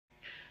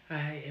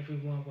Hi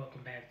everyone,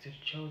 welcome back to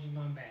The Chosen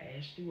One by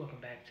Ashley.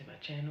 Welcome back to my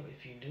channel.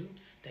 If you're new,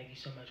 thank you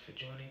so much for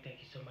joining. Thank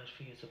you so much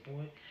for your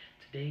support.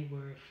 Today's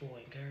word for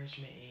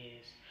encouragement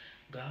is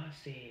God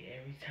said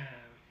every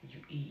time you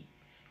eat,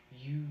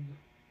 you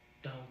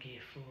don't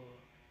get full.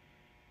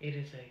 It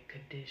is a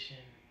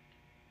condition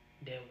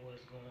that was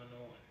going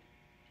on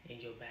in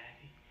your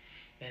body.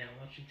 And I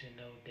want you to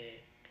know that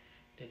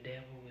the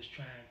devil was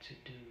trying to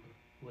do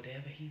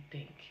whatever he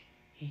think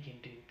he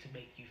can do to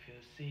make you feel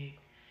sick,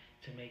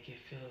 to make it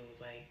feel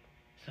like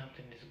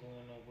something is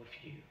going on with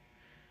you.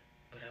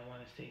 But I want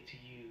to say to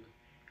you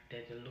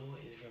that the Lord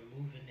is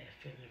removing that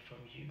feeling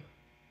from you.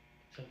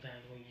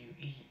 Sometimes when you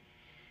eat,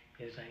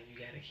 it's like you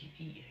got to keep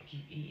eating,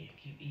 keep eating,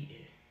 keep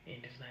eating.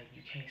 And it's like you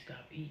can't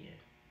stop eating.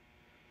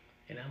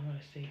 And I want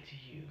to say to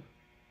you,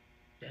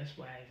 that's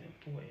why it's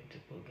important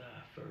to put God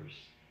first.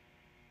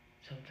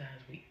 Sometimes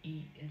we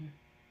eating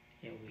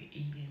and we're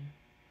eating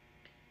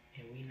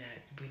and we not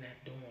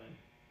doing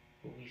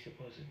what we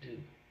supposed to do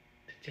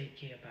to take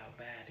care of our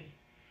body.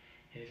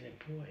 It is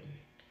important.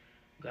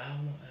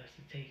 God wants us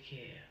to take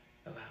care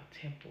of our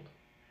temple.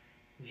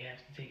 We have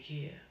to take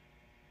care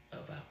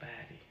of our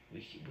body.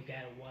 We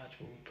gotta watch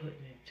what we're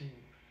putting into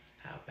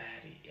our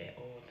body at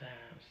all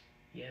times.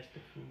 Yes, the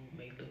food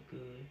may look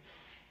good.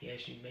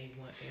 Yes, you may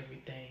want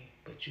everything,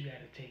 but you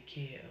gotta take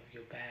care of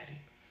your body.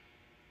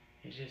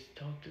 And just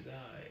talk to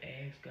God.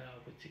 Ask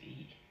God what to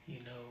eat. You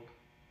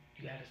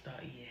gotta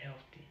start eating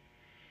healthy.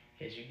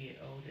 As you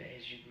get older,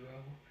 as you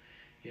grow,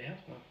 your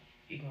health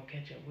gonna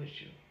catch up with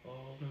you.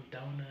 All them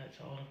donuts,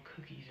 all them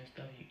cookies and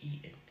stuff you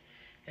eating.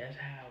 That's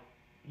how,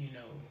 you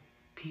know,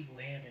 people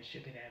having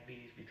sugar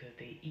diabetes because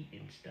they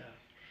eating stuff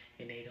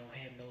and they don't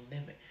have no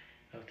limit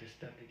of the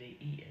stuff that they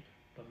eating.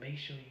 But make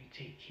sure you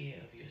take care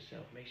of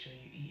yourself. Make sure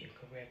you eating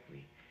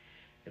correctly.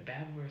 The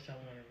Bible verse I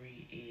want to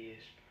read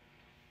is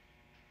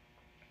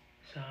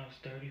Psalms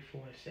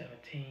 34 and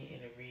 17,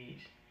 and it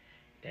reads,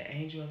 "The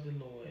angel of the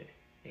Lord,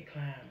 it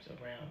climbs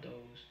around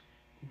those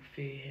who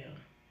fear him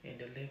and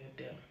deliver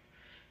them."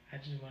 I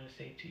just want to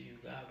say to you,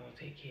 God gonna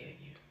take care of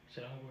you.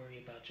 So don't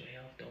worry about your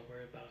health. Don't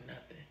worry about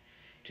nothing.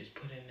 Just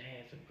put it in the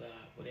hands of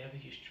God. Whatever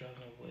you're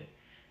struggling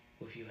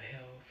with your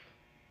health,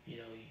 you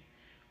know,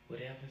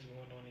 whatever's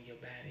going on in your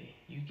body,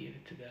 you give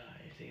it to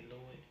God and say,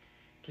 Lord,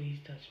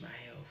 please touch my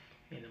health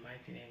in the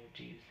mighty name of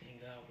Jesus,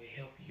 and God will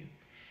help you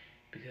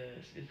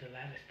because there's a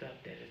lot of stuff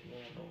that is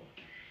going on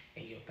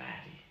in your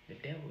body. The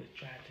devil is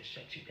trying to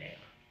shut you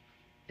down.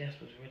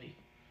 That's what's really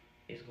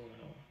is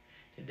going on.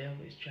 The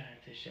devil is trying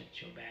to shut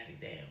your body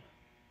down,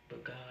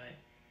 but God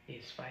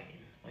is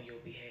fighting on your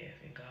behalf,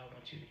 and God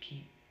wants you to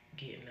keep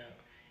getting up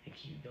and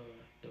keep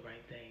doing the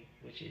right thing,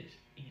 which is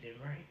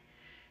eating right.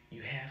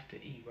 You have to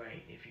eat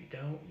right. If you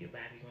don't, your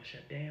body gonna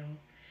shut down,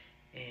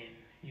 and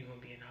you're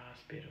gonna be in the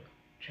hospital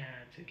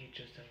trying to get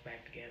yourself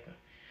back together.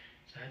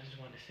 So I just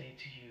want to say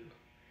to you,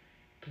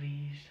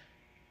 please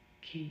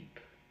keep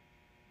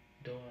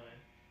doing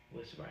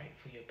what's right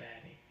for your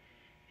body,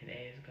 and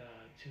ask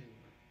God to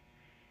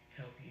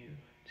help you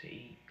to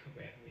eat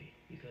correctly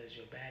because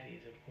your body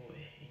is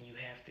important and you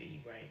have to eat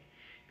right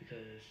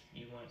because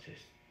you want to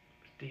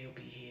still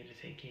be here to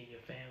take care of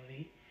your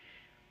family,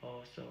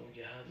 also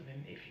your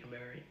husband if you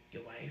married,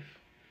 your wife,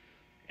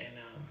 and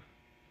you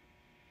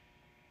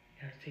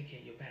gotta take care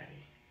of your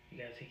body. You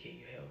gotta take care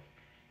of your health.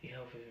 Your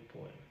health is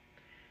important,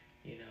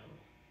 you know.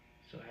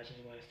 So I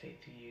just want to say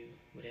to you,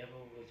 whatever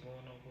was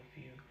going on with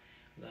you,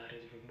 God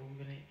is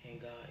removing it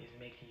and God is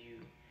making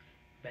you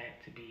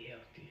back to be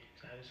healthy.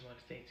 So I just want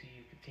to say to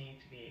you, continue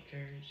to be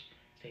encouraged,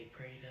 stay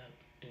prayed up,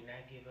 do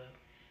not give up,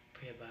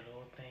 pray about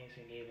all things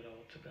and give it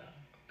all to God.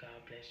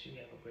 God bless you.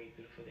 Have a great,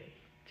 beautiful day.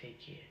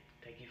 Take care.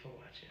 Thank you for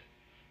watching.